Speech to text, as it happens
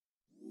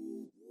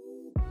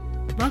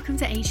Welcome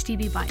to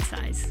HTB Bite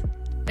Size,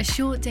 a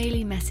short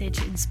daily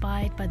message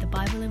inspired by the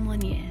Bible in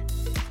 1 year.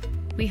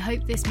 We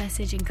hope this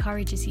message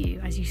encourages you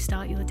as you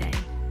start your day.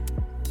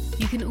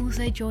 You can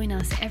also join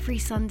us every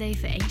Sunday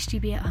for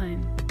HTB at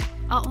Home,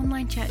 our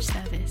online church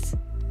service.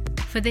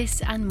 For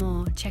this and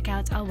more, check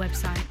out our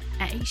website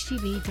at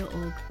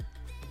htb.org.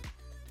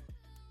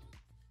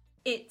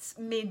 It's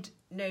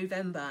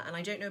mid-November and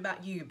I don't know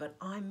about you, but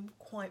I'm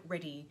quite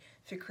ready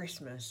for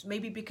Christmas.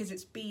 Maybe because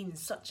it's been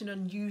such an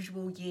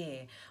unusual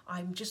year.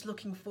 I'm just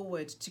looking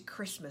forward to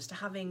Christmas, to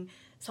having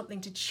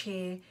something to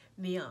cheer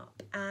me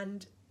up.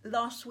 And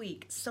last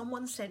week,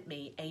 someone sent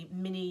me a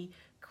mini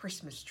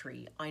Christmas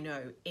tree, I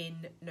know,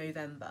 in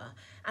November.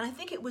 And I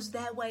think it was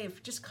their way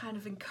of just kind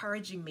of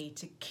encouraging me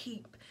to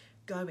keep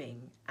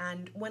going.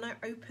 And when I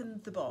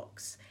opened the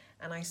box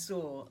and I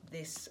saw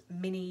this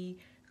mini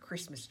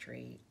Christmas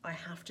tree, I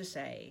have to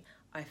say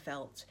I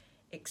felt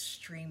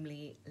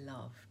extremely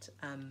loved.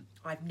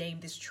 I've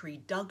named this tree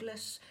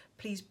Douglas.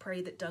 Please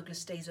pray that Douglas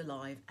stays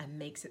alive and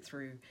makes it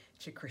through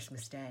to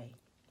Christmas Day.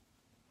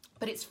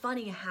 But it's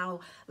funny how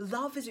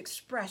love is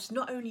expressed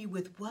not only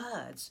with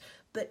words,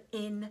 but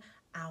in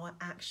our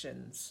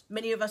actions.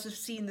 Many of us have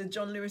seen the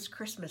John Lewis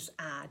Christmas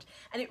ad,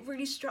 and it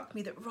really struck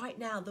me that right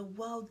now the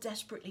world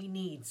desperately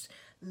needs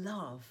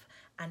love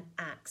and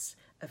acts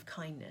of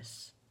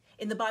kindness.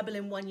 In the Bible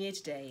in 1 year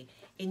today,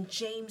 in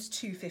James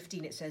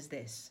 2:15, it says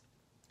this: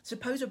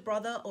 "Suppose a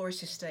brother or a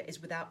sister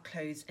is without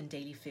clothes and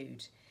daily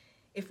food.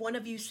 If one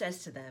of you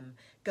says to them,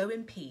 'Go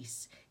in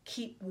peace,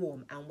 keep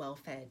warm and well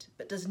fed,'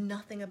 but does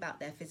nothing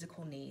about their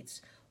physical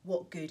needs,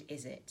 what good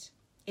is it?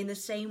 In the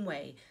same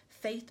way,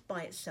 faith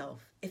by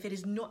itself, if it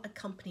is not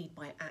accompanied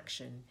by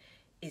action,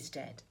 is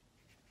dead."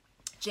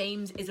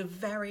 James is a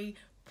very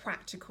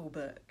practical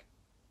book.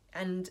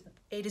 And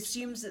it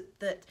assumes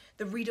that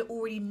the reader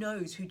already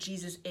knows who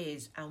Jesus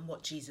is and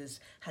what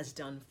Jesus has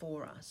done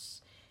for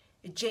us.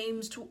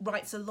 James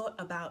writes a lot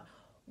about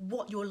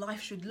what your life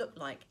should look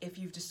like if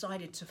you've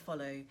decided to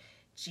follow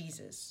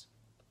Jesus.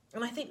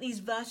 And I think these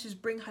verses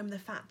bring home the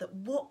fact that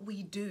what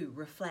we do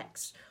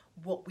reflects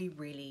what we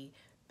really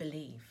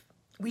believe.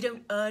 We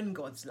don't earn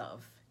God's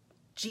love.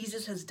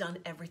 Jesus has done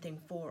everything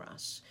for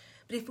us.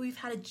 But if we've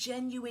had a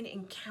genuine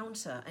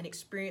encounter and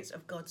experience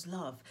of God's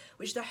love,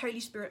 which the Holy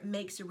Spirit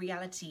makes a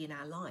reality in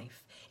our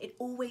life, it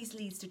always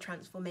leads to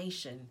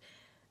transformation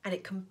and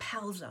it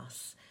compels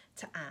us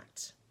to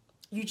act.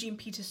 Eugene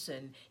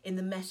Peterson in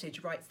The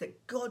Message writes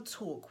that God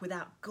talk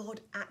without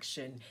God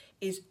action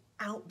is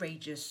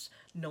outrageous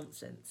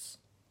nonsense.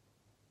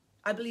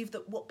 I believe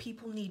that what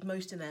people need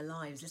most in their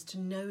lives is to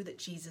know that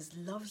Jesus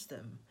loves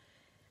them.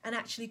 And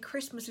actually,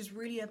 Christmas is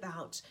really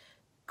about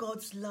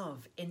God's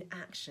love in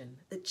action,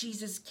 that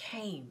Jesus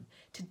came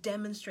to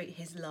demonstrate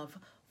his love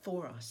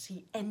for us.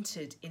 He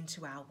entered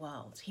into our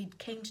world. He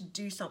came to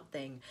do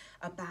something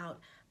about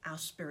our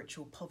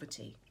spiritual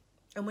poverty.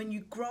 And when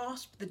you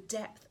grasp the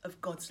depth of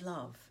God's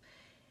love,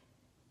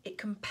 it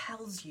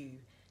compels you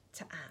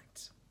to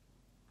act.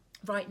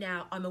 Right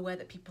now, I'm aware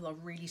that people are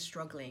really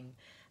struggling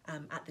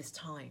at this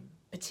time,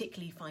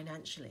 particularly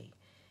financially.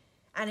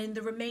 And in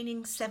the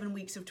remaining 7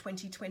 weeks of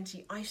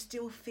 2020, I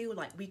still feel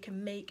like we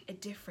can make a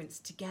difference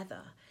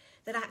together,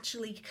 that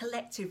actually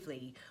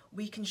collectively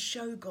we can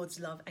show God's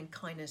love and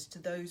kindness to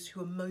those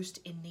who are most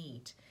in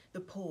need,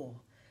 the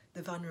poor,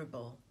 the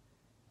vulnerable,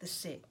 the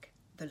sick,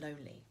 the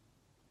lonely.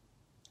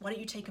 Why don't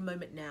you take a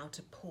moment now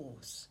to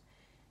pause,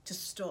 to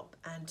stop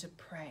and to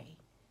pray?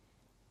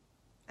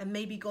 And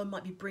maybe God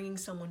might be bringing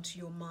someone to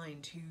your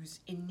mind who's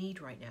in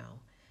need right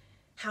now.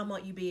 How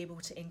might you be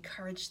able to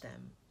encourage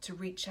them to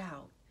reach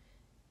out?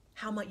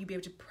 How might you be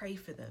able to pray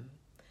for them?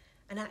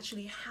 And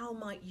actually, how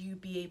might you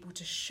be able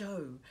to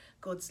show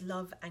God's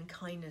love and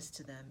kindness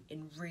to them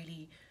in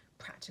really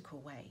practical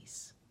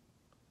ways?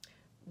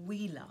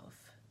 We love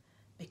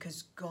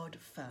because God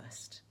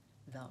first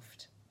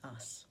loved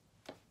us.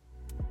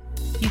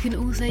 You can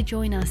also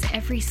join us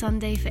every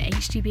Sunday for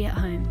HTB at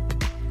Home,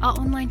 our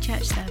online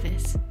church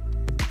service.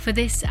 For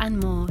this and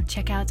more,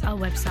 check out our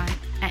website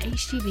at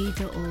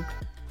htb.org.